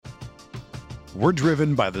We're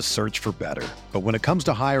driven by the search for better. But when it comes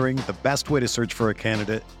to hiring, the best way to search for a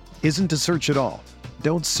candidate isn't to search at all.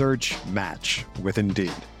 Don't search, match with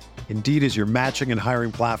Indeed. Indeed is your matching and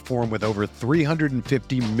hiring platform with over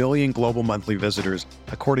 350 million global monthly visitors,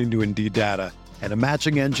 according to Indeed data, and a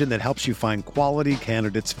matching engine that helps you find quality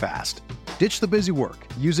candidates fast. Ditch the busy work.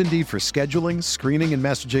 Use Indeed for scheduling, screening, and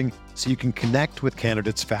messaging so you can connect with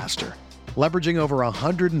candidates faster. Leveraging over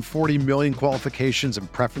 140 million qualifications and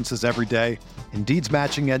preferences every day, Indeed's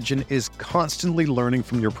matching engine is constantly learning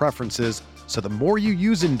from your preferences, so the more you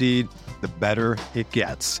use Indeed, the better it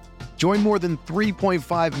gets. Join more than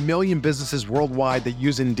 3.5 million businesses worldwide that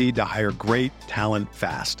use Indeed to hire great talent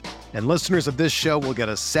fast. And listeners of this show will get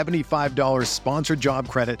a $75 sponsored job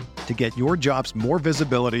credit to get your jobs more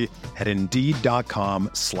visibility at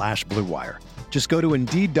Indeed.com/Blue Wire. Just go to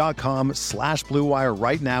Indeed.com/Blue Wire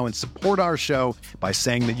right now and support our show by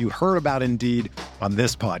saying that you heard about Indeed on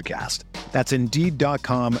this podcast. That's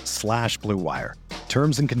Indeed.com/Blue Wire.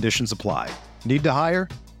 Terms and conditions apply. Need to hire?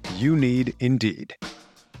 You need Indeed.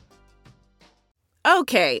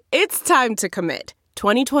 Okay, it's time to commit.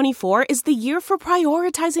 2024 is the year for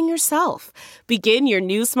prioritizing yourself. Begin your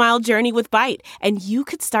new smile journey with Byte, and you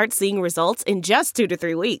could start seeing results in just 2 to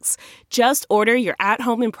 3 weeks. Just order your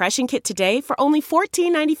at-home impression kit today for only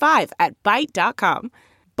 $14.95 at Byte.com.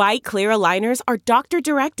 Byte Clear aligners are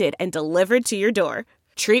doctor-directed and delivered to your door.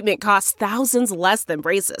 Treatment costs thousands less than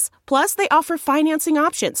braces. Plus, they offer financing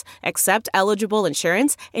options, accept eligible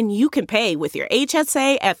insurance, and you can pay with your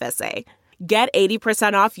HSA FSA. Get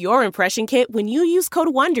 80% off your impression kit when you use code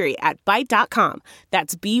WONDERY at Byte.com.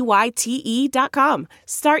 That's BYTE.com.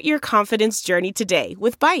 Start your confidence journey today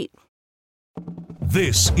with Byte.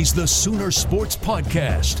 This is the Sooner Sports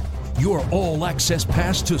Podcast, your all-access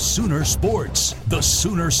pass to Sooner Sports. The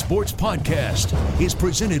Sooner Sports Podcast is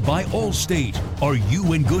presented by Allstate. Are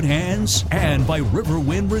you in good hands? And by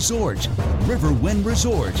Riverwind Resort. Riverwind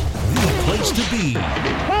Resort, the place to be.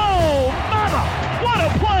 Oh, mama! What a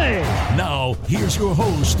play! Now, here's your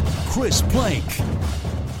host, Chris Plank.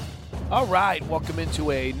 All right, welcome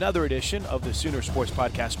into another edition of the Sooner Sports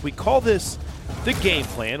Podcast. We call this The Game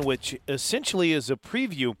Plan, which essentially is a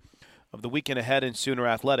preview of the weekend ahead in Sooner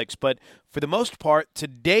Athletics. But for the most part,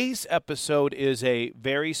 today's episode is a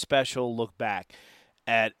very special look back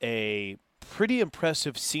at a pretty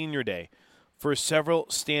impressive senior day for several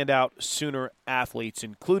standout Sooner athletes,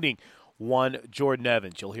 including one Jordan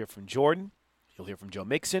Evans. You'll hear from Jordan. You'll hear from Joe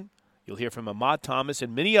Mixon. You'll hear from Ahmad Thomas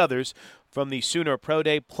and many others from the Sooner Pro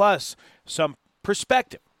Day, plus some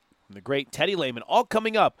perspective from the great Teddy Lehman, all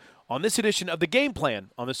coming up on this edition of The Game Plan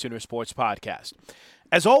on the Sooner Sports Podcast.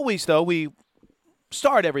 As always, though, we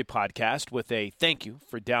start every podcast with a thank you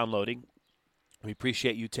for downloading. We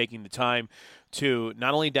appreciate you taking the time to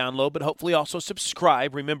not only download, but hopefully also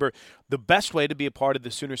subscribe. Remember, the best way to be a part of the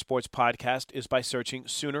Sooner Sports Podcast is by searching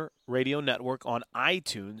Sooner Radio Network on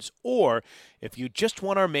iTunes, or if you just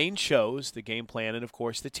want our main shows, The Game Plan and, of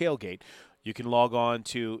course, The Tailgate, you can log on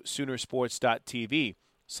to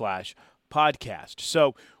Soonersports.tv/podcast.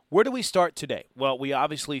 So where do we start today? Well, we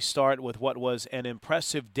obviously start with what was an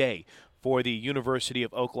impressive day for the University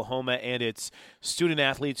of Oklahoma and its student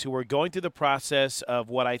athletes who are going through the process of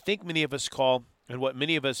what I think many of us call and what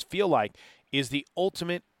many of us feel like is the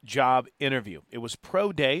ultimate job interview. It was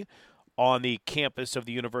pro day on the campus of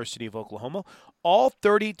the University of Oklahoma. All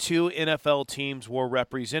 32 NFL teams were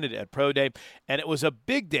represented at pro day, and it was a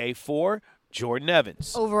big day for Jordan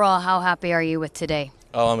Evans. Overall, how happy are you with today?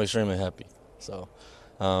 Oh, I'm extremely happy. So,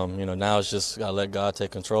 now it's just got to let God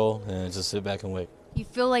take control and just sit back and wait. You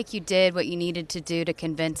feel like you did what you needed to do to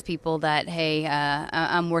convince people that, hey,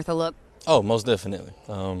 I'm worth a look? Oh, most definitely.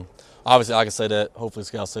 Obviously, I can say that. Hopefully,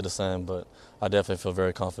 scouts say the same, but I definitely feel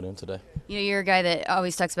very confident today. You're a guy that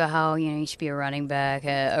always talks about how, you should be a running back,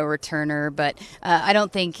 a returner, but I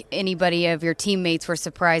don't think anybody of your teammates were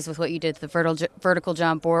surprised with what you did to the vertical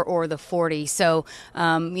jump or the 40. So,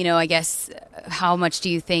 I guess how much do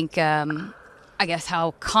you think how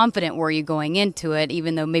confident were you going into it,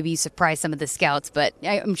 even though maybe you surprised some of the scouts, but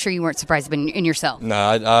I'm sure you weren't surprised in yourself. No,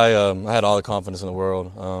 I had all the confidence in the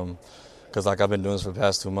world because, I've been doing this for the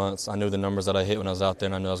past 2 months. I knew the numbers that I hit when I was out there,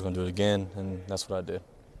 and I knew I was going to do it again, and that's what I did.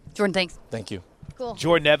 Jordan, thanks. Thank you. Cool.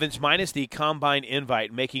 Jordan Evans, minus the combine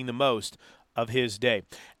invite, making the most of his day.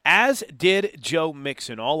 As did Joe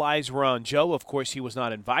Mixon. All eyes were on Joe. Of course, he was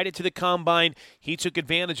not invited to the combine. He took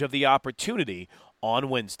advantage of the opportunity on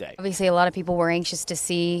Wednesday. Obviously, a lot of people were anxious to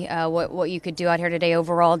see what you could do out here today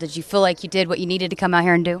overall. Did you feel like you did what you needed to come out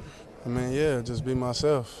here and do? Just be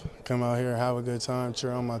myself. Come out here, have a good time,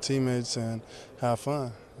 cheer on my teammates, and have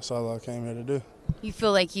fun. That's all I came here to do. You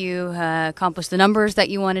feel like you accomplished the numbers that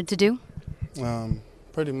you wanted to do?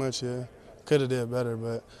 Pretty much, yeah. Could have did better,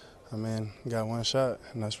 but, got one shot,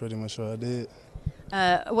 and that's pretty much what I did.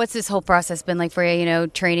 What's this whole process been like for you? You know,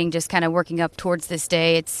 training, just kind of working up towards this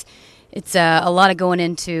day. It's a lot of going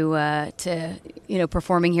into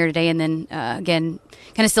performing here today, and then again,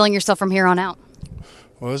 kind of selling yourself from here on out.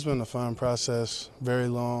 Well, it's been a fun process, very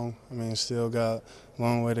long. Still got a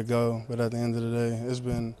long way to go, but at the end of the day, it's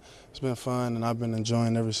been fun, and I've been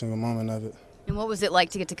enjoying every single moment of it. And what was it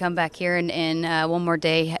like to get to come back here and one more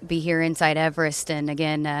day be here inside Everest and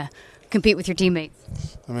again compete with your teammates?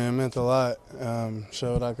 It meant a lot.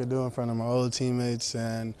 Showed what I could do in front of my old teammates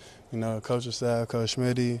and, coaching staff, Coach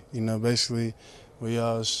Schmitty. Basically we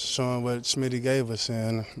all showing what Schmitty gave us,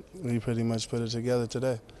 and we pretty much put it together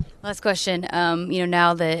today. Last question.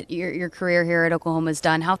 Now that your career here at Oklahoma is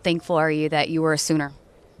done, how thankful are you that you were a Sooner?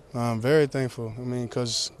 I'm very thankful.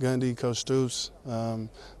 Coach Gundy, Coach Stoops,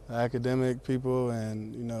 academic people,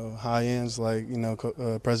 and high ends like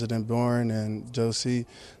President Bourne and Joe C.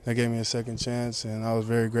 They gave me a second chance, and I was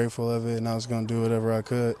very grateful of it. And I was going to do whatever I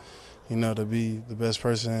could, to be the best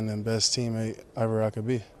person and best teammate ever I could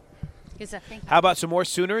be. How about some more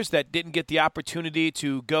Sooners that didn't get the opportunity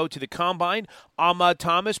to go to the Combine? Ahmad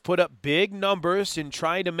Thomas put up big numbers in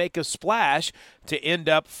trying to make a splash to end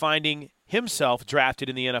up finding himself drafted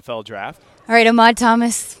in the NFL draft. All right, Ahmad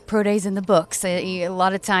Thomas, pro day's in the books. A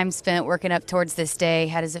lot of time spent working up towards this day.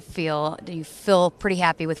 How does it feel? Do you feel pretty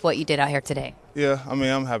happy with what you did out here today? Yeah,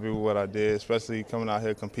 I'm happy with what I did, especially coming out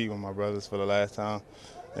here competing with my brothers for the last time.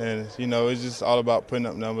 And, it's just all about putting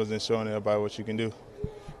up numbers and showing everybody what you can do.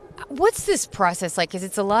 What's this process like? Because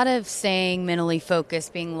it's a lot of staying mentally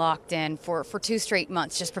focused, being locked in for 2 straight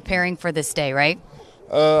months, just preparing for this day, right?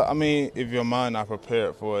 If your mind not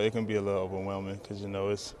prepared for it can be a little overwhelming because,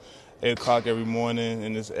 it's 8 o'clock every morning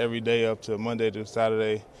and it's every day up to Monday to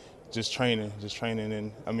Saturday, just training.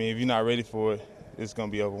 And, if you're not ready for it, it's going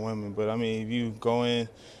to be overwhelming. But, if you go in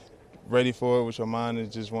ready for it with your mind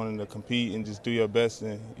and just wanting to compete and just do your best,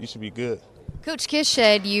 then you should be good. Coach Kish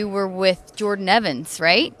said you were with Jordan Evans,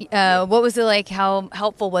 right? What was it like? How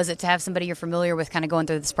helpful was it to have somebody you're familiar with kind of going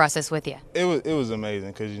through this process with you? It was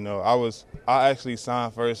amazing because, I actually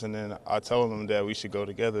signed first, and then I told him that we should go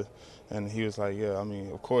together. And he was like, yeah,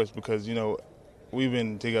 of course, because, we've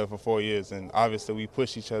been together for 4 years, and obviously we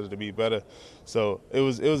pushed each other to be better. So it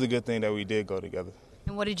was a good thing that we did go together.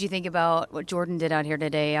 And what did you think about what Jordan did out here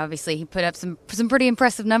today? Obviously, he put up some pretty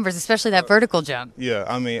impressive numbers, especially that vertical jump. Yeah,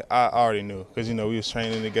 I already knew because, we was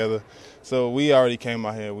training together. So we already came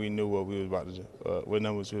out here and we knew what we was about to do, what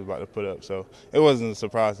numbers we was about to put up. So it wasn't a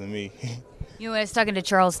surprise to me. I was talking to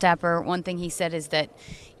Charles Tapper. One thing he said is that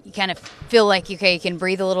you kind of feel like, you can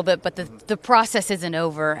breathe a little bit, but the process isn't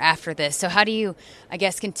over after this. So how do you,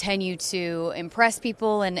 continue to impress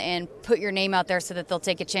people and put your name out there so that they'll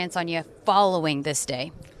take a chance on you following this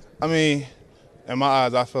day? In my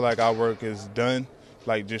eyes, I feel like our work is done,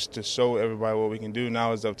 just to show everybody what we can do.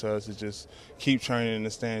 Now it's up to us to just keep training and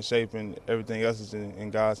to stay in shape, and everything else is in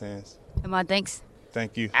God's hands. Ahmad, thanks.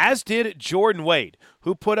 Thank you. As did Jordan Wade,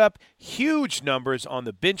 who put up huge numbers on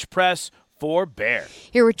the bench press for Bear.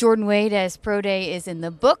 Here with Jordan Wade as Pro Day is in the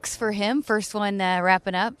books for him. First one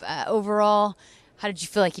wrapping up. Overall, how did you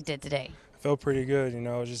feel like you did today? I felt pretty good,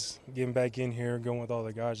 just getting back in here, going with all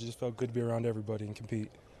the guys. It just felt good to be around everybody and compete.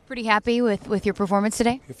 Pretty happy with your performance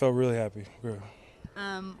today? I felt really happy. Good.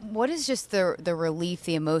 What is just the relief,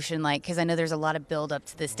 the emotion like? Because I know there's a lot of build up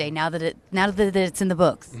to this day now that it's in the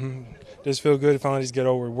books. Mm-hmm. Just feel good to finally just get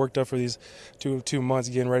over it. Worked up for these two months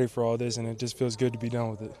getting ready for all this, and it just feels good to be done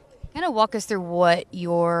with it. Kind of walk us through what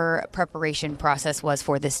your preparation process was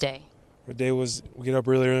for this day. The day was we get up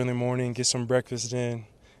really early in the morning, get some breakfast in,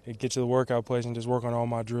 and get to the workout place and just work on all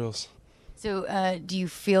my drills. So do you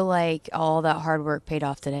feel like all that hard work paid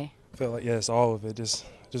off today? I felt like, yes, all of it. Just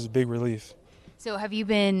a big relief. So have you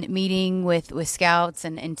been meeting with scouts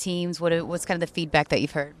and teams? What's kind of the feedback that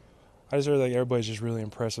you've heard? I just heard like everybody's just really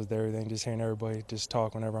impressed with everything, just hearing everybody just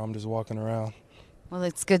talk whenever I'm just walking around. Well,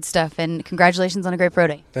 it's good stuff, and congratulations on a great pro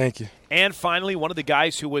day. Thank you. And finally, one of the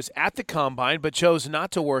guys who was at the Combine but chose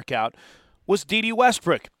not to work out was Dede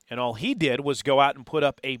Westbrook, and all he did was go out and put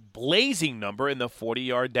up a blazing number in the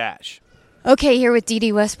 40-yard dash. Okay, here with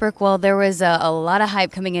Dede Westbrook. Well, there was a lot of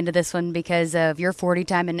hype coming into this one because of your 40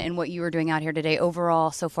 time and what you were doing out here today.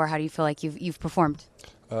 Overall, so far, how do you feel like you've performed?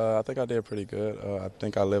 I think I did pretty good. I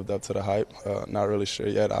think I lived up to the hype. Not really sure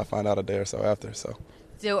yet. I'll find out a day or so after. So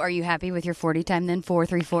are you happy with your 40 time then,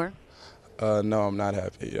 4.34? No, I'm not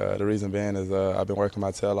happy. The reason being is I've been working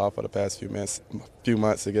my tail off for the past few months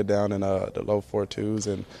to get down in the low 4.2s,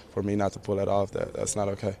 and for me not to pull that off, that's not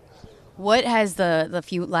okay. What has the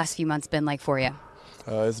last few months been like for you?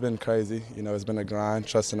 It's been crazy. It's been a grind,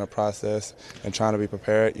 trusting the process, and trying to be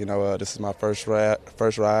prepared. This is my first ride,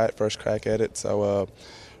 first crack at it. So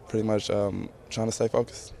pretty much trying to stay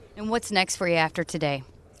focused. And what's next for you after today?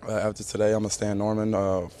 After today, I'm going to stay in Norman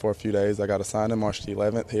for a few days. I got assigned in March the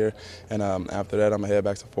 11th here, and after that, I'm going to head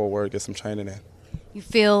back to Fort Worth, get some training in. You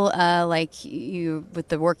feel like you, with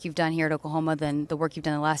the work you've done here at Oklahoma, then the work you've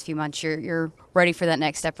done the last few months, you're ready for that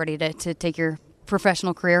next step, ready to take your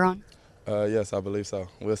professional career on? Yes, I believe so.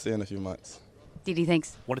 We'll see in a few months. Didi,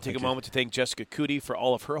 thanks. I want to take a moment to thank Jessica Cootie for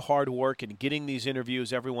all of her hard work in getting these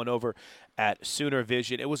interviews, everyone over at Sooner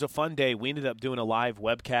Vision. It was a fun day. We ended up doing a live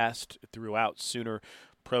webcast throughout Sooner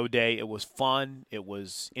Pro Day. It was fun. It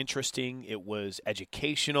was interesting. It was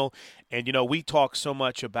educational. And, we talk so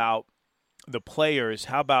much about the players.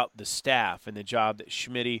 How about the staff and the job that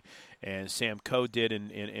Schmitty and Sam Coe did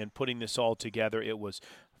in putting this all together? It was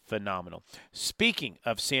phenomenal. Speaking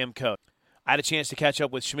of Sam Coe, I had a chance to catch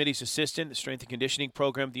up with Schmitty's assistant, the strength and conditioning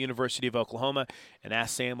program at the University of Oklahoma, and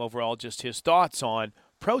asked Sam overall just his thoughts on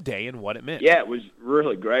Pro Day and what it meant. Yeah, it was a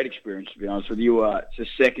really great experience, to be honest with you. It's the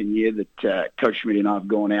second year that Coach Schmitty and I have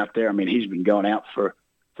gone out there. I mean, he's been going out for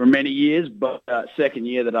many years, but second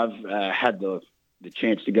year that I've had the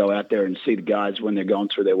chance to go out there and see the guys when they're going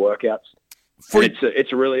through their workouts.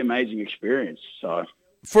 It's a really amazing experience. So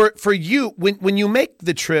for you, when you make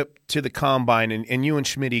the trip to the Combine and you and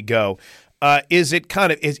Schmitty go, is it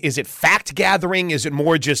kind of is it fact gathering? Is it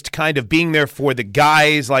more just kind of being there for the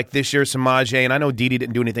guys like this year, Samaje? And I know Didi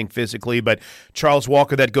didn't do anything physically, but Charles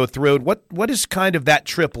Walker that go through it. What is kind of that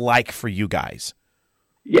trip like for you guys?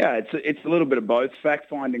 Yeah, it's a little bit of both. Fact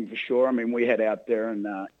finding for sure. I mean, we head out there and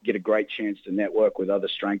get a great chance to network with other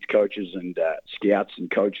strength coaches and scouts and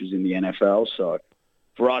coaches in the NFL. So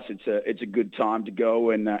for us, it's a good time to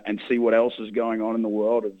go and see what else is going on in the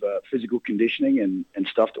world of physical conditioning and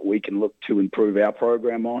stuff that we can look to improve our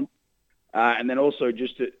program on. And then also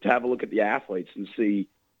just to have a look at the athletes and see,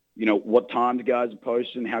 what times guys are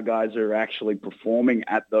posting, how guys are actually performing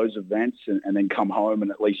at those events, and then come home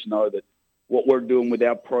and at least know that what we're doing with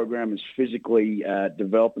our program is physically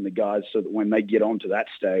developing the guys so that when they get onto that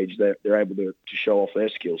stage, they're able to show off their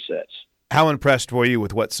skill sets. How impressed were you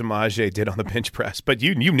with what Samaje did on the bench press? But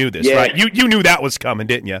you knew this, right? You knew that was coming,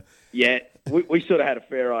 didn't you? Yeah, we sort of had a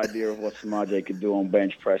fair idea of what Samaje could do on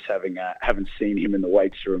bench press, having seen him in the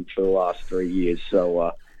weights room for the last 3 years.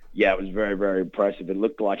 So, it was very, very impressive. It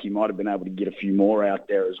looked like he might have been able to get a few more out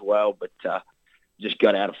there as well, but just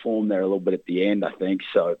got out of form there a little bit at the end, I think.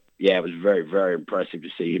 So, yeah, it was very, very impressive to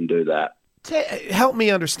see him do that. Help me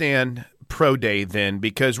understand Pro Day then,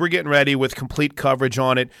 because we're getting ready with complete coverage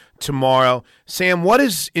on it tomorrow. Sam, what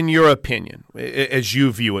is, in your opinion, as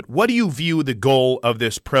you view it, what do you view the goal of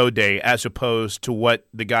this Pro Day as opposed to what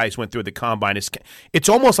the guys went through at the Combine? It's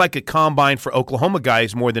almost like a Combine for Oklahoma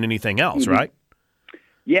guys more than anything else, right?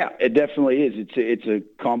 Yeah, it definitely is. It's a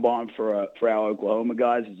Combine for our Oklahoma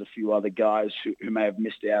guys. There's a few other guys who may have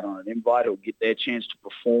missed out on an invite who'll get their chance to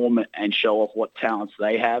perform and show off what talents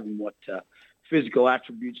they have and what physical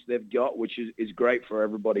attributes they've got, which is great for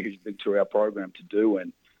everybody who's been through our program to do.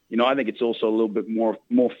 And, I think it's also a little bit more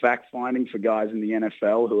fact-finding for guys in the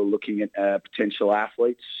NFL who are looking at potential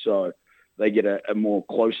athletes. So they get a more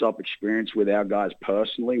close-up experience with our guys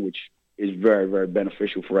personally, which is very, very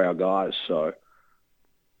beneficial for our guys. So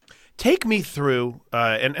take me through,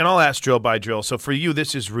 and I'll ask drill by drill. So for you,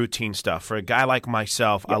 this is routine stuff. For a guy like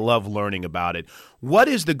myself, I love learning about it. What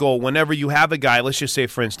is the goal whenever you have a guy, let's just say,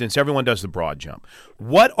 for instance, everyone does the broad jump.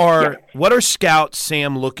 What are scouts,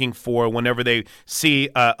 Sam, looking for whenever they see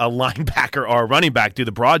a linebacker or a running back do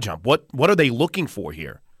the broad jump? What are they looking for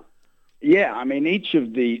here? Yeah, I mean, each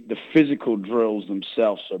of the physical drills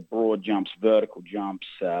themselves, so broad jumps, vertical jumps,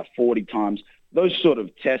 40 times, those sort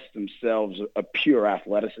of tests themselves are pure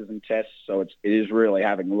athleticism tests. So it is really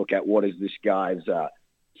having a look at what is this guy's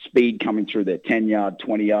speed coming through their 10-yard,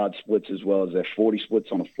 20-yard splits as well as their 40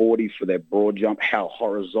 splits on a 40 for their broad jump. How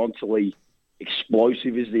horizontally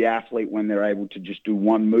explosive is the athlete when they're able to just do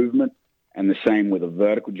one movement? And the same with a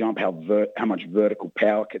vertical jump. How much vertical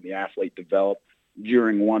power can the athlete develop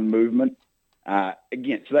during one movement?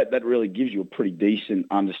 Again, so that really gives you a pretty decent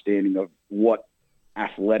understanding of what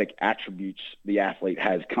athletic attributes the athlete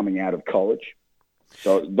has coming out of college.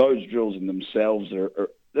 So those drills in themselves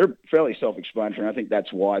they're fairly self-explanatory. And I think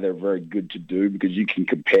that's why they're very good to do, because you can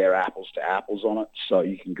compare apples to apples on it. So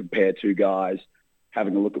you can compare two guys,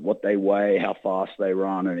 having a look at what they weigh, how fast they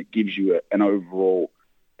run, and it gives you an overall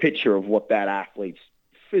picture of what that athlete's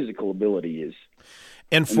physical ability is.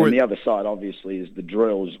 And then the other side, obviously, is the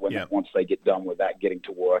drills once they get done with that, getting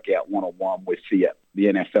to work out one-on-one with the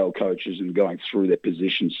NFL coaches and going through their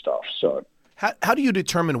position stuff. So How do you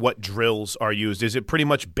determine what drills are used? Is it pretty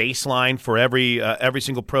much baseline for every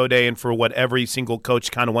single pro day and for what every single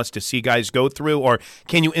coach kind of wants to see guys go through? Or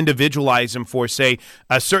can you individualize them for, say,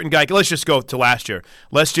 a certain guy? Let's just go to last year.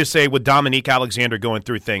 Let's just say with Dominique Alexander going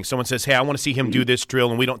through things, someone says, hey, I want to see him do this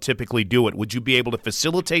drill, and we don't typically do it. Would you be able to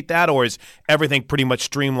facilitate that, or is everything pretty much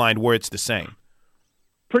streamlined where it's the same?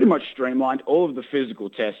 Pretty much streamlined. All of the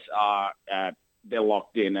physical tests are they're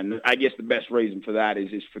locked in. And I guess the best reason for that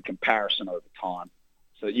is for comparison over time.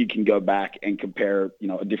 So that you can go back and compare,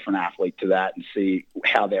 a different athlete to that and see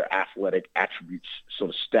how their athletic attributes sort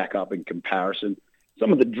of stack up in comparison.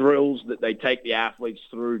 Some of the drills that they take the athletes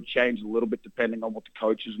through change a little bit depending on what the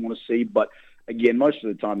coaches want to see. But again, most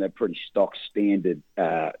of the time they're pretty stock standard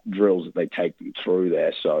drills that they take them through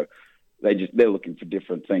there. So they're looking for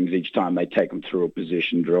different things each time they take them through a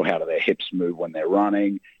position drill. How do their hips move when they're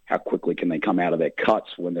running? How quickly can they come out of their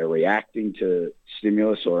cuts when they're reacting to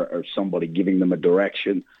stimulus or somebody giving them a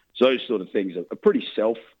direction? So those sort of things are pretty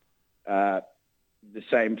the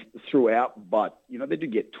same throughout, but, they do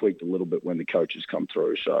get tweaked a little bit when the coaches come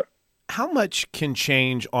through. So how much can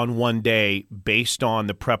change on one day based on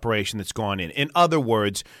the preparation that's gone in? In other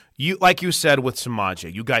words, like you said with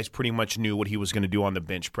Samaje, you guys pretty much knew what he was going to do on the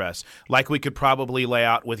bench press. Like we could probably lay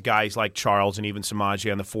out with guys like Charles and even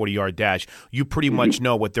Samaje on the 40-yard dash. You pretty much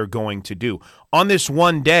know what they're going to do. On this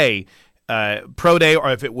one day, pro day,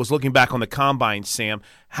 or if it was looking back on the combine, Sam,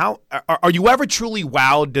 how are you ever truly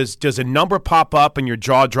wowed? Does a number pop up and your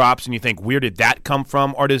jaw drops and you think, where did that come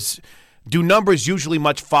from? Or do numbers usually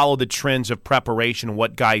much follow the trends of preparation and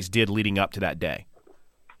what guys did leading up to that day?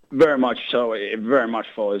 Very much so. It very much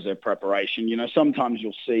follows their preparation. Sometimes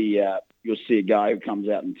you'll see a guy who comes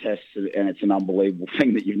out and tests it, and it's an unbelievable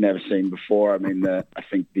thing that you've never seen before. I mean, I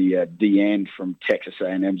think the DN from Texas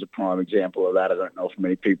A&M is a prime example of that. I don't know if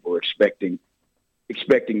many people are expecting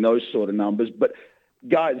those sort of numbers, but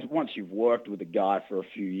guys, once you've worked with a guy for a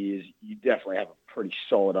few years, you definitely have a pretty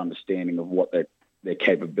solid understanding of what their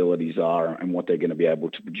capabilities are and what they're going to be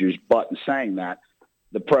able to produce. But in saying that,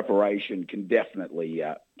 the preparation can definitely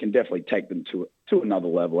take them to another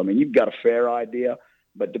level. I mean, you've got a fair idea,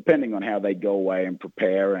 but depending on how they go away and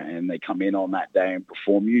prepare and they come in on that day and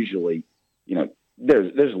perform, usually,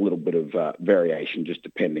 there's a little bit of variation just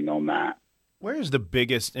depending on that. Where is the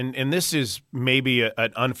biggest, and this is maybe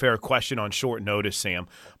an unfair question on short notice, Sam,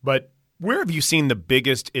 but where have you seen the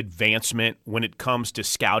biggest advancement when it comes to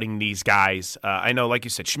scouting these guys? I know, like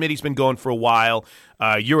you said, Schmidt's been going for a while.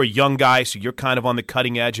 You're a young guy, so you're kind of on the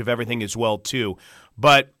cutting edge of everything as well, too.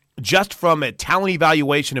 But just from a talent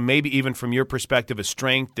evaluation and maybe even from your perspective of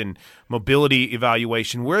strength and mobility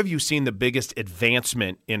evaluation, where have you seen the biggest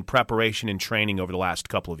advancement in preparation and training over the last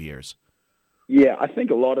couple of years? Yeah, I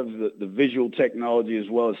think a lot of the visual technology as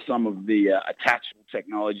well as some of the attachable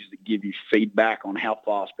technologies that give you feedback on how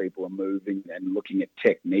fast people are moving and looking at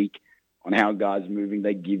technique on how guys are moving,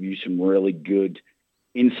 they give you some really good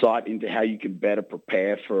insight into how you can better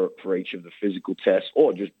prepare for each of the physical tests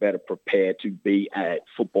or just better prepare to be a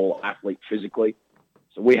football athlete physically.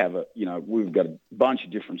 So we've got a bunch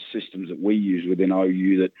of different systems that we use within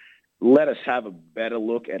OU that let us have a better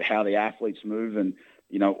look at how the athletes move. And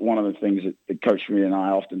one of the things that Coach Schmidt and I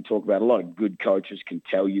often talk about, a lot of good coaches can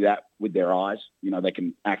tell you that with their eyes. They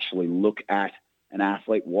can actually look at an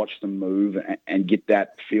athlete, watch them move, and get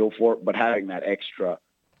that feel for it. But having that extra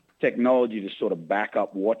technology to sort of back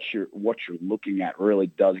up what you're looking at really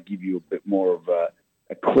does give you a bit more of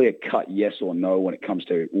a clear-cut yes or no when it comes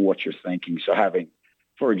to what you're thinking. So having,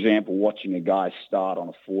 for example, watching a guy start on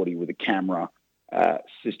a 40 with a camera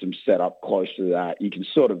system set up close to that, you can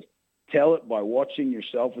sort of tell it by watching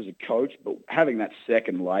yourself as a coach, but having that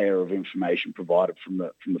second layer of information provided from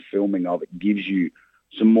the filming of it gives you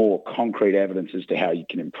some more concrete evidence as to how you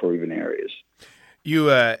can improve in areas.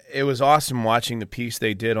 It was awesome watching the piece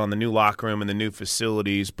they did on the new locker room and the new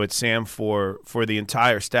facilities. But Sam, for the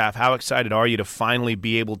entire staff, how excited are you to finally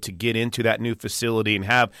be able to get into that new facility and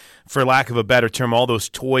have, for lack of a better term, all those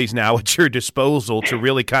toys now at your disposal to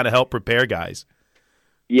really kind of help prepare guys?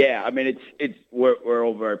 Yeah, I mean, we're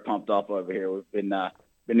all very pumped up over here. We've been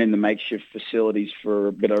in the makeshift facilities for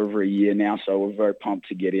a bit over a year now, so we're very pumped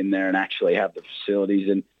to get in there and actually have the facilities.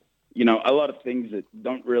 And, a lot of things that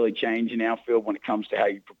don't really change in our field when it comes to how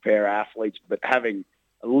you prepare athletes, but having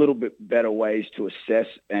a little bit better ways to assess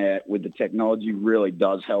with the technology really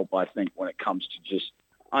does help, I think, when it comes to just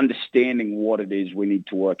understanding what it is we need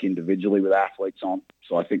to work individually with athletes on.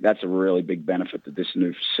 So I think that's a really big benefit that this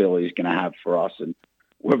new facility is going to have for us. And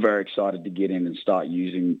we're very excited to get in and start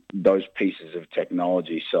using those pieces of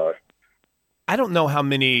technology. So I don't know how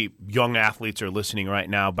many young athletes are listening right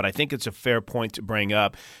now, but I think it's a fair point to bring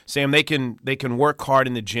up. Sam, they can work hard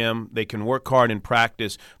in the gym, they can work hard in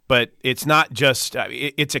practice, but it's not just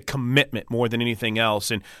it's a commitment more than anything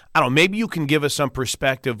else. And I don't know, maybe you can give us some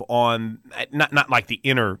perspective on not like the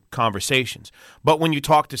inner conversations, but when you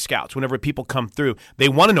talk to scouts, whenever people come through, they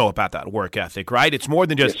want to know about that work ethic, right? It's more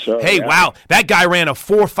than just, wow, that guy ran a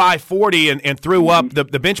 4.5 40 and threw up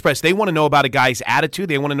the bench press. They want to know about a guy's attitude.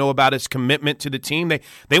 They want to know about his commitment to the team.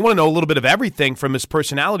 They want to know a little bit of everything from his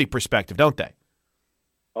personality perspective, don't they?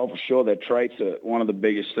 Oh, for sure. Their traits are one of the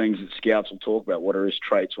biggest things that scouts will talk about. What are his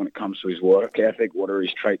traits when it comes to his work ethic? What are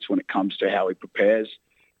his traits when it comes to how he prepares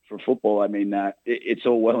for football? I mean, it's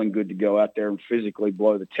all well and good to go out there and physically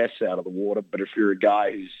blow the tests out of the water, but if you're a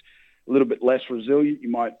guy who's a little bit less resilient,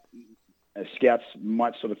 scouts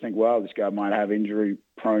might sort of think, well, this guy might have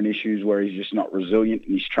injury-prone issues where he's just not resilient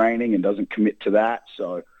in his training and doesn't commit to that.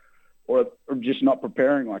 So, or just not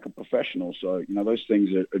preparing like a professional. So, those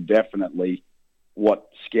things are definitely what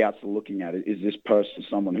scouts are looking at. Is this person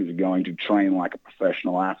someone who's going to train like a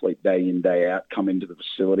professional athlete day in, day out, come into the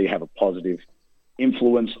facility, have a positive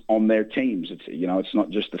influence on their teams? It's not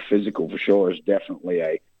just the physical for sure. It's definitely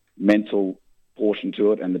a mental portion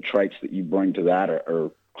to it, and the traits that you bring to that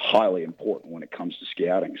are highly important when it comes to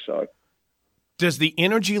scouting. So, does the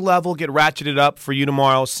energy level get ratcheted up for you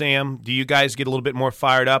tomorrow, Sam? Do you guys get a little bit more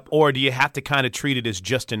fired up, or do you have to kind of treat it as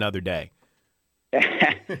just another day?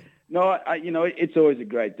 No, it's always a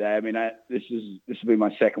great day. I mean, this will be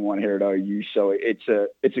my second one here at OU, so it's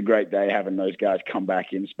a great day having those guys come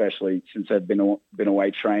back in, especially since they've been away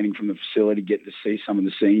training from the facility, getting to see some of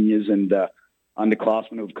the seniors and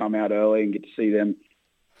underclassmen who have come out early and get to see them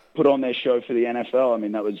put on their show for the NFL. I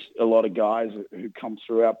mean, that was a lot of guys who come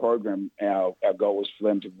through our program. Our goal was for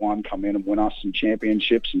them to, one, come in and win us some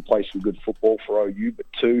championships and play some good football for OU, but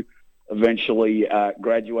two, eventually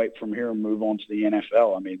graduate from here and move on to the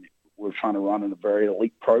NFL. I mean, we're trying to run in a very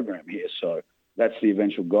elite program here, so that's the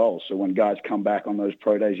eventual goal. So when guys come back on those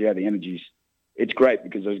pro days, the energy's it's great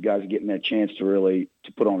because those guys are getting their chance to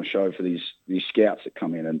put on a show for these scouts that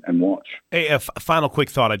come in and watch. Hey, a final quick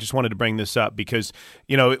thought. I just wanted to bring this up because,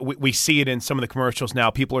 we see it in some of the commercials now.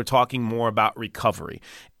 People are talking more about recovery.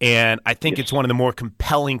 And I think it's one of the more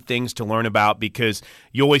compelling things to learn about because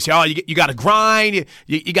you always say, you got to grind,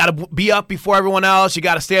 you got to be up before everyone else, you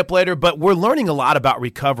got to stay up later. But we're learning a lot about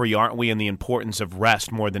recovery, aren't we, and the importance of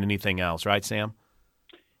rest more than anything else, right, Sam?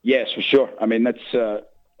 Yes, for sure. I mean, that's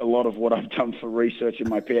a lot of what I've done for research in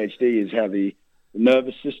my PhD is how the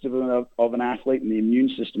nervous system of an athlete and the immune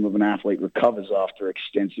system of an athlete recovers after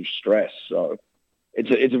extensive stress. So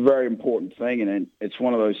it's a very important thing, and it's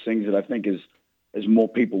one of those things that I think as more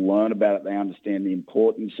people learn about it, they understand the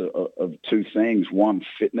importance of two things. One,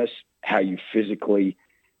 fitness, how you physically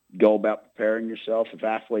go about preparing yourself. If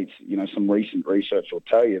athletes, some recent research will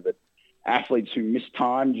tell you that athletes who miss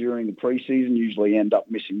time during the preseason usually end up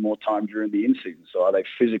missing more time during the in-season. So are they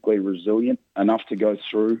physically resilient enough to go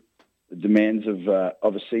through the demands of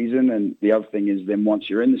a season? And the other thing is then once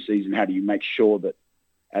you're in the season, how do you make sure that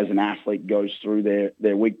as an athlete goes through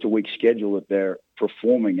their week-to-week schedule that they're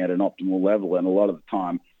performing at an optimal level? And a lot of the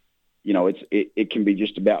time, it can be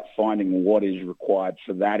just about finding what is required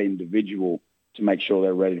for that individual to make sure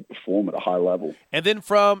they're ready to perform at a high level. And then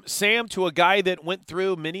from Sam to a guy that went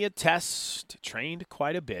through many a test, trained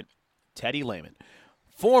quite a bit, Teddy Lehman,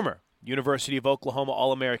 former University of Oklahoma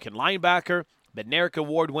All-American linebacker, Bednarik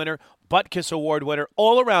Award winner, Butkus Award winner,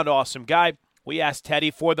 all-around awesome guy. We asked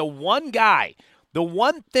Teddy for the one guy, the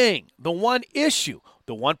one thing, the one issue,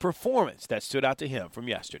 the one performance that stood out to him from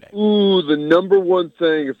yesterday. Ooh, the number one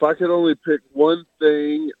thing, if I could only pick one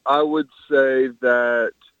thing, I would say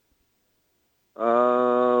that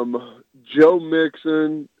Joe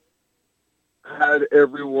Mixon had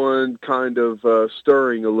everyone kind of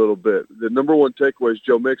stirring a little bit. The number one takeaway is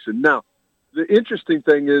Joe Mixon. Now, the interesting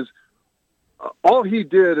thing is all he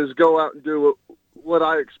did is go out and do what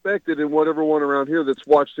I expected and what everyone around here that's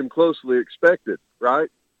watched him closely expected, right?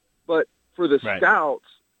 But for the scouts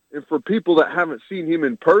and for people that haven't seen him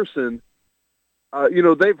in person,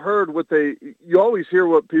 they've heard you always hear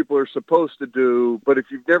what people are supposed to do, but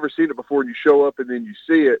if you've never seen it before and you show up and then you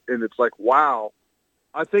see it and it's like, wow,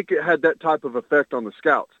 I think it had that type of effect on the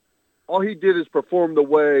scouts. All he did is perform the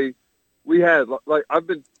way we had. Like I've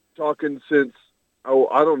been talking since,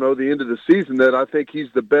 the end of the season that I think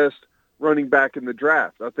he's the best running back in the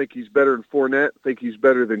draft. I think he's better than Fournette. I think he's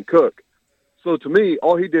better than Cook. So to me,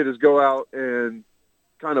 all he did is go out and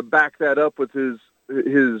kind of back that up with his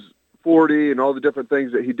 40 and all the different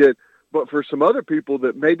things that he did. But for some other people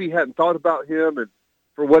that maybe hadn't thought about him and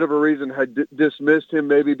for whatever reason, had dismissed him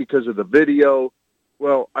maybe because of the video.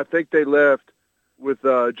 Well, I think they left with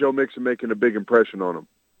Joe Mixon making a big impression on him.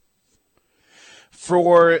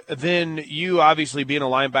 For then you obviously being a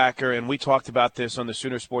linebacker, and we talked about this on the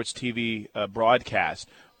Sooner Sports TV broadcast,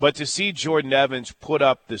 but to see Jordan Evans put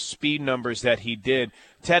up the speed numbers that he did,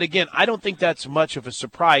 Ted, again, I don't think that's much of a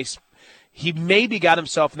surprise. He maybe got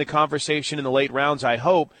himself in the conversation in the late rounds, I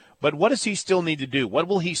hope, but what does he still need to do? What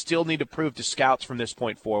will he still need to prove to scouts from this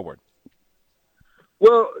point forward?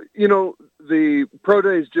 Well, you know, the pro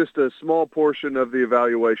day is just a small portion of the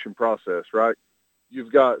evaluation process, right?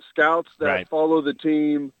 You've got scouts that follow the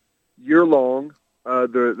team year long,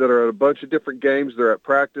 that are at a bunch of different games. They're at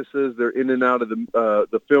practices. They're in and out of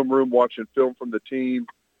the film room watching film from the team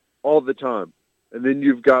all the time. And then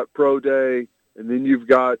you've got pro day, and then you've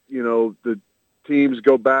got, you know, the teams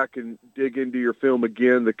go back and dig into your film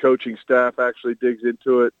again. The coaching staff actually digs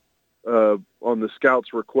into it on the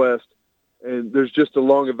scouts' request. And there's just a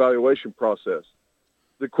long evaluation process.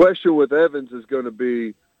 The question with Evans is going to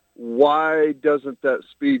be, why doesn't that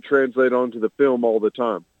speed translate onto the film all the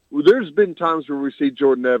time? Well, there's been times where we see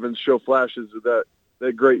Jordan Evans show flashes of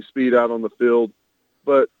that great speed out on the field,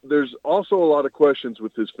 but there's also a lot of questions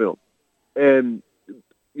with his film. And,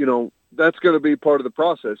 you know, that's going to be part of the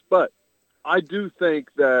process. But I do think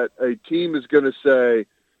that a team is going to say,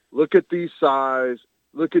 look at these size,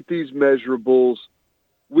 look at these measurables.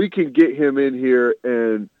 We can get him in here,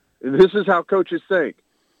 and this is how coaches think.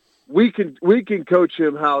 We can coach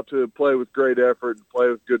him how to play with great effort and play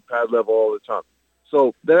with good pad level all the time.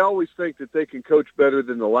 So they always think that they can coach better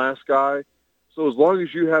than the last guy. So as long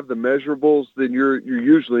as you have the measurables, then you're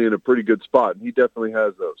usually in a pretty good spot, and he definitely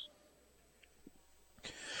has those.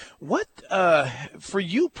 What, for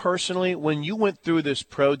you personally, when you went through this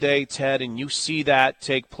pro day, Ted, and you see that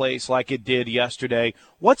take place like it did yesterday,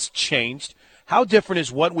 what's changed? How different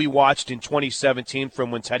is what we watched in 2017 from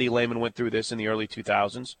when Teddy Lehman went through this in the early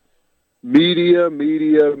 2000s? Media.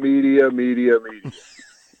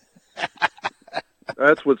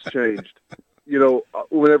 That's what's changed. You know,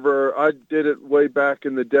 whenever I did it way back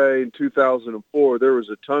in the day in 2004, there was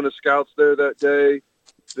a ton of scouts there that day.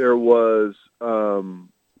 There was, you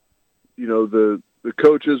know, the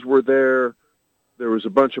coaches were there. There was a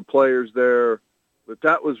bunch of players there, but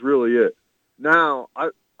that was really it. Now,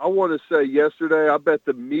 I want to say yesterday, I bet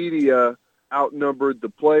the media outnumbered the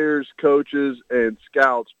players, coaches, and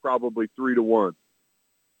scouts probably 3-1.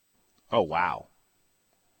 Oh, wow.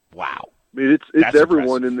 Wow. I mean, it's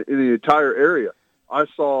everyone in the entire area. I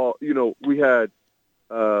saw, you know, we had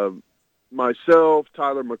myself,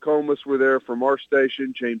 Tyler McComas were there from our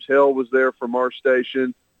station, James Hale was there from our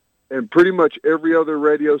station, and pretty much every other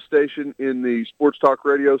radio station in the sports talk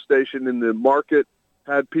radio station in the market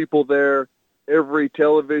had people there. Every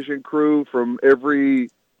television crew from every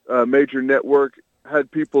major network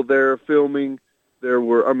had people there filming. There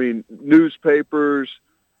were, I mean, newspapers.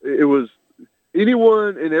 It was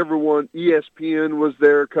anyone and everyone. ESPN was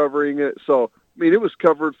there covering it. So, I mean, it was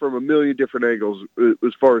covered from a million different angles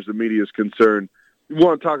as far as the media is concerned. You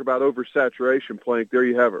want to talk about oversaturation, Plank, there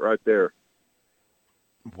you have it right there.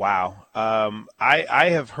 Wow. I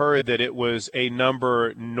have heard that it was a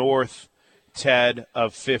number north, Ted,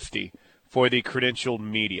 of 50 for the credentialed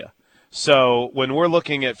media. So when we're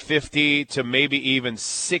looking at 50 to maybe even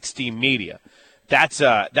 60 media, that's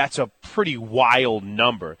a pretty wild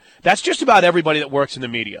number. That's just about everybody that works in the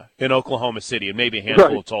media in Oklahoma City and maybe a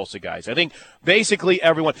handful of Tulsa guys. I think basically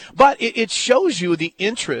everyone. But it shows you the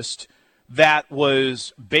interest that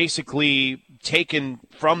was basically taken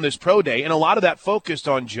from this pro day, and a lot of that focused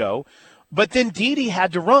on Joe. But then Dede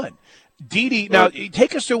had to run. Dede, now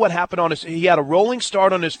take us through what happened on his. He had a rolling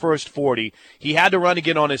start on his first 40. He had to run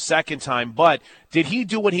again on his second time. But did he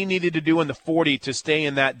do what he needed to do in the 40 to stay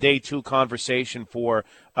in that day two conversation for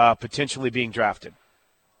potentially being drafted?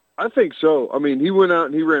 I think so. I mean, he went out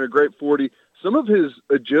and he ran a great 40. Some of his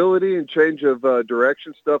agility and change of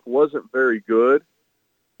direction stuff wasn't very good,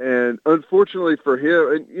 and unfortunately for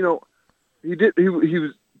him, and you know, he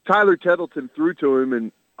was Tyler Tettleton threw to him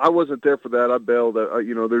and. I wasn't there for that. I bailed.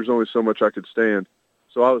 You know, there's only so much I could stand,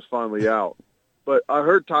 so I was finally out. But I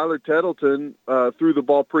heard Tyler Tettleton threw the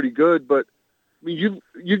ball pretty good. But I mean,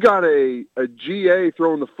 you got a GA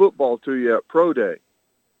throwing the football to you at pro day,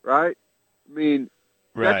 right? I mean,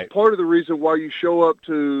 that's part of the reason why you show up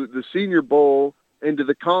to the Senior Bowl and to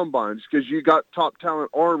the combines, because you got top talent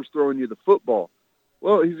arms throwing you the football.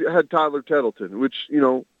 Well, he had Tyler Tettleton, which, you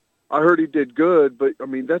know, I heard he did good, but I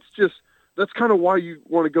mean, that's kind of why you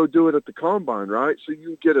want to go do it at the combine, right? So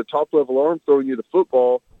you can get a top-level arm throwing you the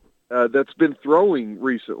football that's been throwing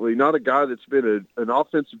recently, not a guy that's been an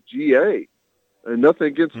offensive GA. And nothing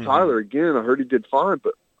against Tyler. Again, I heard he did fine,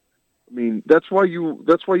 but I mean, that's why you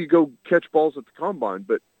go catch balls at the combine.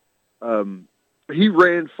 But he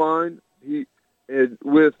ran fine. It's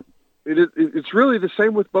really the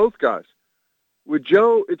same with both guys. With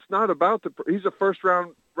Joe, it's not about he's a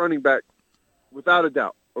first-round running back without a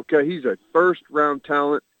doubt. Okay, he's a first-round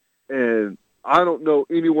talent, and I don't know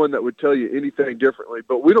anyone that would tell you anything differently,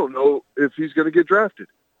 but we don't know if he's going to get drafted.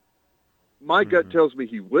 My gut tells me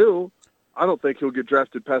he will. I don't think he'll get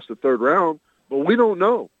drafted past the third round, but we don't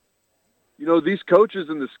know. You know, these coaches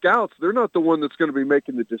and the scouts, they're not the one that's going to be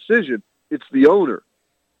making the decision. It's the owner,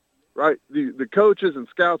 right? The coaches and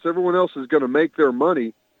scouts, everyone else is going to make their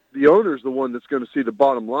money. The owner's the one that's going to see the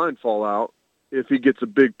bottom line fall out if he gets a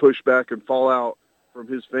big pushback and fallout from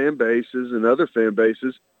his fan bases and other fan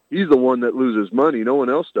bases. He's the one that loses money. No one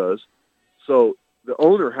else does. So the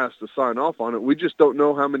owner has to sign off on it. We just don't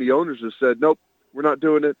know how many owners have said, nope, we're not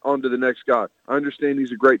doing it, on to the next guy. I understand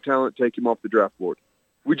he's a great talent. Take him off the draft board.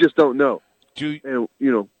 We just don't know. And,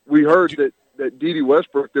 you know, we heard that D.D.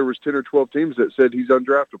 Westbrook, there was 10 or 12 teams that said he's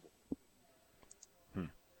undraftable.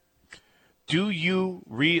 Do you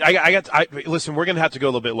read listen, we're going to have to go a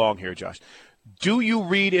little bit long here, Josh. Do you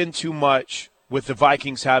read into much with the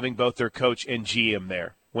Vikings having both their coach and GM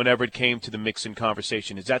there whenever it came to the Mixon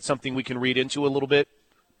conversation? Is that something we can read into a little bit?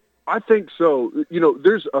 I think so. You know,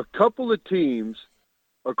 there's a couple of teams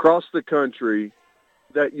across the country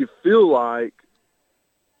that you feel like,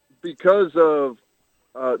 because of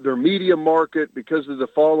their media market, because of the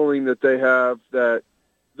following that they have, that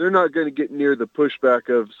they're not going to get near the pushback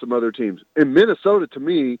of some other teams. And Minnesota, to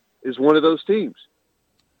me, is one of those teams.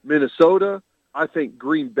 Minnesota, I think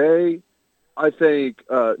Green Bay, I think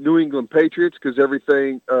New England Patriots, because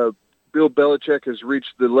everything Bill Belichick has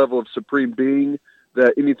reached the level of supreme being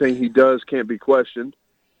that anything he does can't be questioned.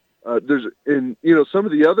 And you know, some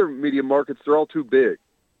of the other media markets, they're all too big,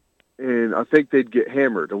 and I think they'd get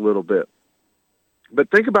hammered a little bit. But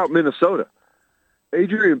think about Minnesota.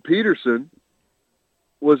 Adrian Peterson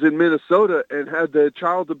was in Minnesota and had the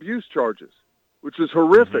child abuse charges, which was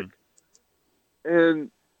horrific.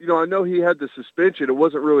 And you know, I know he had the suspension. It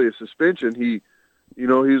wasn't really a suspension. He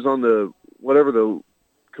was on the whatever the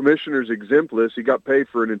commissioner's exempt list. He got paid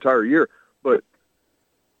for an entire year, but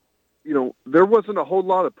you know, there wasn't a whole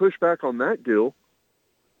lot of pushback on that deal.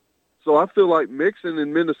 So I feel like Mixon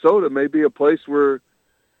in Minnesota may be a place where,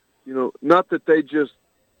 you know, not that they just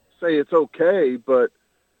say it's okay, but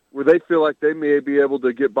where they feel like they may be able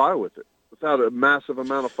to get by with it without a massive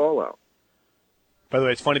amount of fallout. By the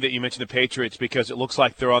way, it's funny that you mentioned the Patriots because it looks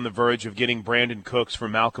like they're on the verge of getting Brandon Cooks for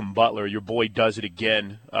Malcolm Butler. Your boy does it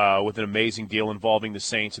again with an amazing deal involving the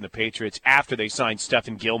Saints and the Patriots after they signed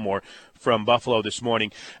Stephen Gilmore from Buffalo this morning.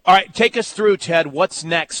 All right, take us through, Ted. What's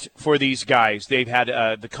next for these guys? They've had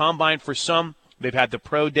the Combine for some. They've had the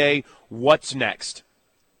Pro Day. What's next?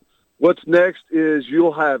 What's next is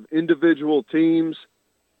you'll have individual teams.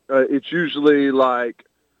 It's usually like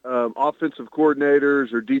offensive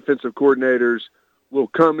coordinators or defensive coordinators will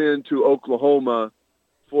come into Oklahoma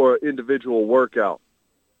for an individual workout.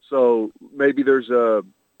 So maybe there's a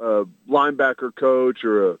linebacker coach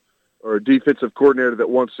or a defensive coordinator that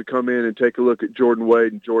wants to come in and take a look at Jordan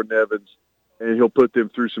Wade and Jordan Evans, and he'll put them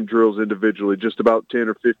through some drills individually, just about 10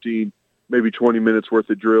 or 15, maybe 20 minutes worth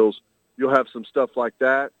of drills. You'll have some stuff like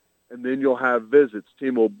that, and then you'll have visits.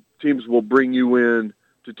 Teams will bring you in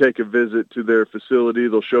to take a visit to their facility.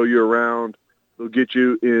 They'll show you around. They'll get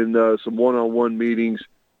you in some one-on-one meetings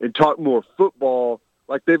and talk more football.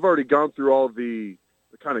 Like they've already gone through all the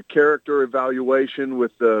kind of character evaluation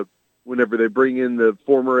with whenever they bring in the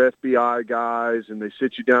former FBI guys and they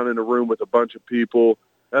sit you down in a room with a bunch of people.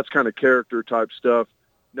 That's kind of character type stuff.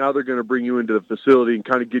 Now they're going to bring you into the facility and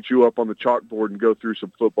kind of get you up on the chalkboard and go through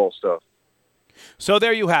some football stuff. So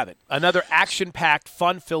there you have it, another action-packed,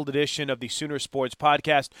 fun-filled edition of the Sooner Sports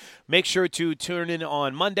Podcast. Make sure to tune in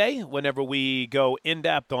on Monday whenever we go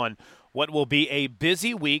in-depth on what will be a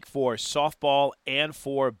busy week for softball and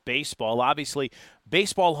for baseball. Obviously,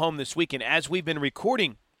 baseball home this weekend. As we've been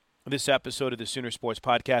recording this episode of the Sooner Sports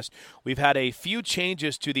Podcast, we've had a few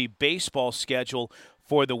changes to the baseball schedule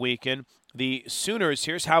for the weekend. The Sooners,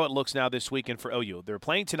 here's how it looks now this weekend for OU. They're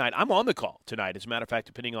playing tonight. I'm on the call tonight. As a matter of fact,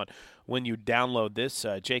 depending on when you download this,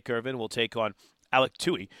 Jake Irvin will take on Alec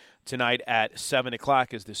Tui tonight at 7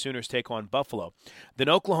 o'clock as the Sooners take on Buffalo. Then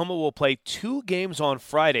Oklahoma will play 2 games on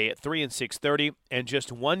Friday at 3 and 6:30 and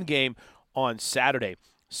just 1 game on Saturday.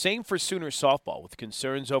 Same for Sooner softball with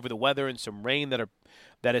concerns over the weather and some rain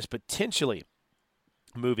that is potentially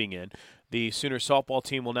moving in. The Sooner softball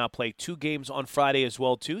team will now play 2 games on Friday as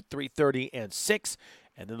well, too, 3:30 and 6.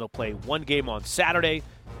 And then they'll play 1 game on Saturday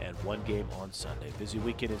and 1 game on Sunday. Busy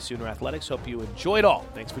weekend in Sooner Athletics. Hope you enjoy it all.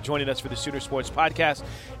 Thanks for joining us for the Sooner Sports Podcast.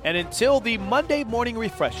 And until the Monday morning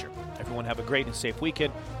refresher, everyone have a great and safe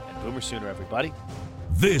weekend. And Boomer Sooner, everybody.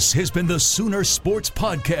 This has been the Sooner Sports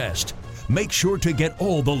Podcast. Make sure to get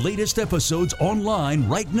all the latest episodes online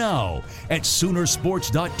right now at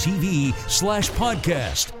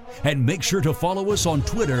Soonersports.tv/podcast. And make sure to follow us on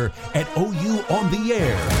Twitter at OU On The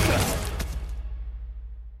Air.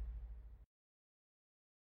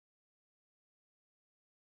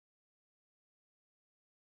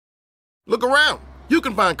 Look around. You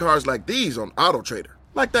can find cars like these on AutoTrader,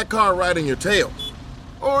 like that car riding your tail.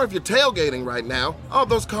 Or if you're tailgating right now, all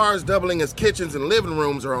those cars doubling as kitchens and living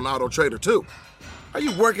rooms are on AutoTrader too. Are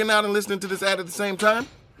you working out and listening to this ad at the same time?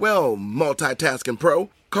 Well, multitasking pro,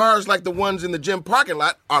 cars like the ones in the gym parking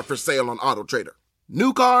lot are for sale on AutoTrader.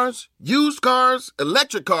 New cars, used cars,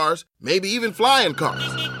 electric cars, maybe even flying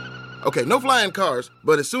cars. Okay, no flying cars,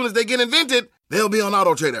 but as soon as they get invented, they'll be on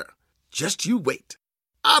AutoTrader. Just you wait.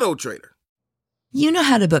 AutoTrader. You know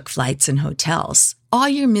how to book flights and hotels. All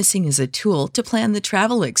you're missing is a tool to plan the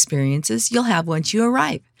travel experiences you'll have once you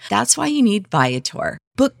arrive. That's why you need Viator.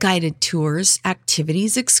 Book guided tours,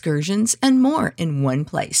 activities, excursions, and more in one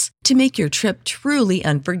place to make your trip truly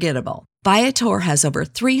unforgettable. Viator has over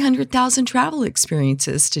 300,000 travel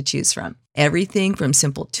experiences to choose from. Everything from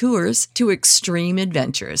simple tours to extreme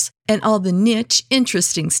adventures and all the niche,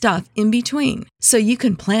 interesting stuff in between. So you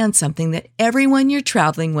can plan something that everyone you're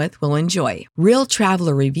traveling with will enjoy. Real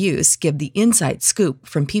traveler reviews give the inside scoop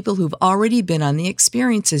from people who've already been on the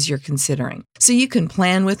experiences you're considering. So you can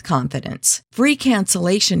plan with confidence. Free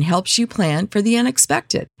cancellation helps you plan for the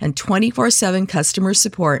unexpected. And 24/7 customer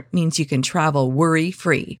support means you can travel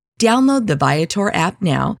worry-free. Download the Viator app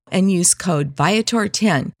now and use code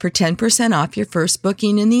Viator10 for 10% off your first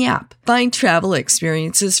booking in the app. Find travel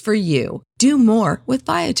experiences for you. Do more with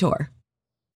Viator.